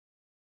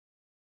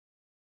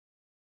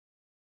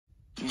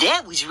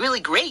That was really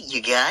great,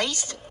 you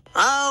guys.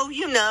 Oh,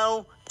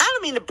 I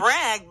don't mean to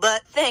brag,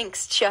 but...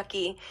 Thanks,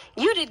 Chucky.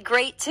 You did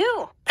great,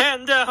 too.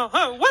 And,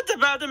 what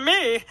about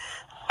me?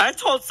 I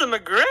told some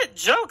great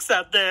jokes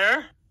out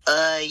there.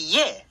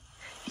 Yeah.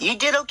 You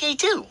did okay,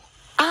 too.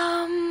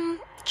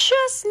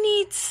 Just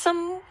need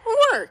some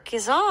work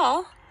is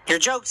all. Your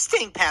jokes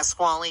stink,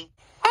 Pasqually.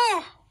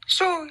 Oh,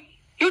 so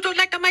you don't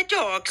like my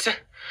jokes?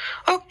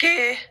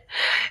 Okay,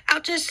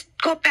 I'll just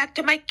go back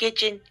to my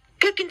kitchen,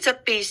 cooking some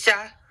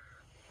pizza.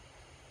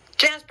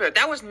 Jasper,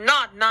 that was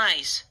not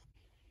nice.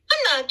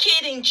 I'm not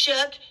kidding,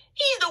 Chuck.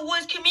 He's the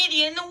worst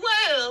comedian in the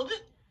world.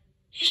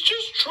 He's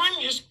just trying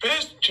his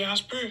best,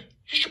 Jasper. You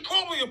should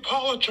probably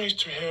apologize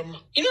to him.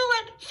 You know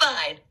what?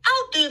 Fine.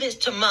 I'll do this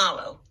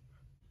tomorrow.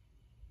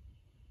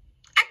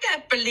 I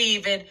can't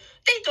believe it.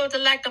 They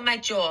don't like my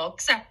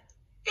jokes.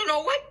 You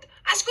know what?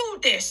 I screw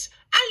this.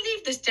 I'll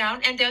leave this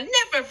town and they'll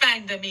never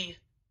find me.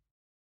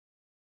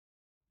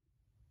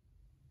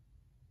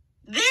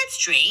 That's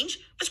strange.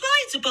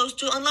 Pasqually's supposed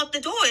to unlock the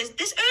doors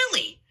this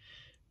early.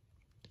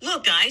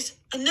 Look, guys,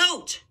 a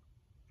note.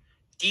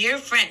 Dear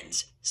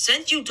friends,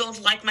 since you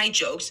don't like my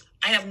jokes,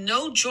 I have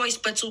no choice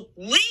but to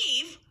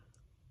leave.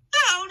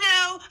 Oh,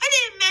 no, I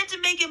didn't mean to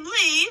make him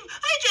leave.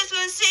 I just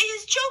want to say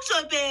his jokes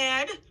are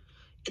bad.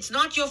 It's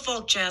not your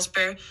fault,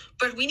 Jasper,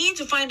 but we need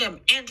to find him,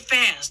 and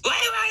fast.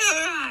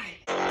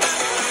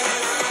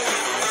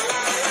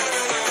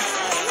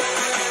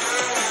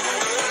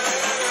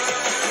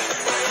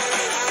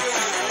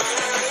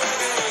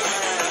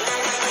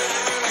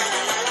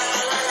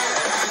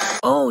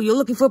 Oh, you're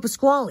looking for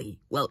Pasqually.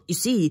 Well, you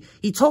see,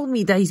 he told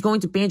me that he's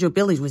going to Banjo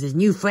Village with his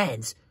new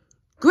friends.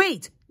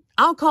 Great!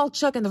 I'll call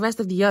Chuck and the rest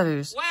of the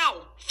others.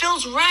 Wow,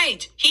 Phil's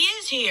right. He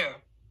is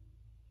here.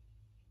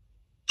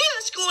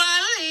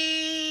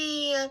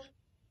 Pasqually!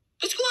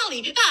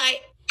 Pasqually,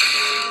 hi.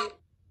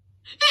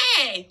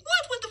 Hey,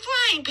 what was the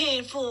frying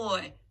pan for?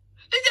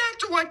 Is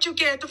that what you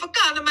get for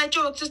calling my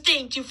jokes a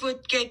stink, you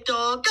foot-cake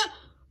dog?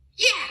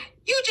 Yeah,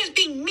 you just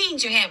being mean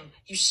to him,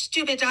 you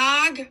stupid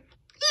dog.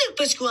 Look,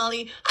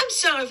 Pasqually, I'm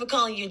sorry for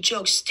calling your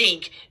jokes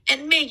stink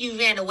and made you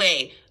ran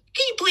away.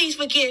 Can you please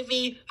forgive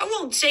me? I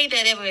won't say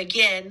that ever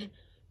again.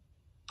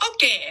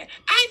 Okay,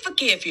 I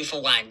forgive you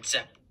for once.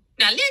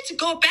 Now let's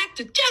go back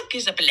to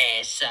Chucky's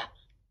place.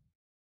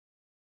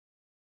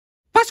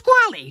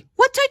 Pasqually,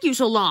 what took you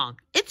so long?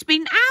 It's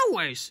been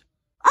hours.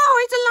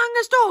 Oh, it's a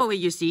longer story,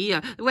 you see.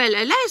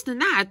 Less than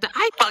that,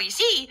 Well, you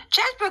see,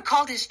 Jasper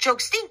called his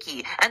joke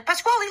stinky, and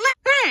Pasqually left.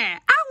 Hey,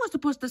 I was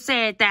supposed to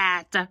say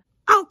that.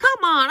 Oh,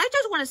 come on, I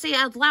just want to say it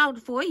out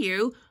loud for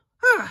you.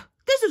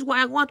 This is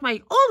why I want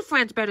my old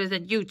friends better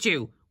than you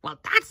two. Well,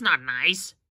 that's not nice.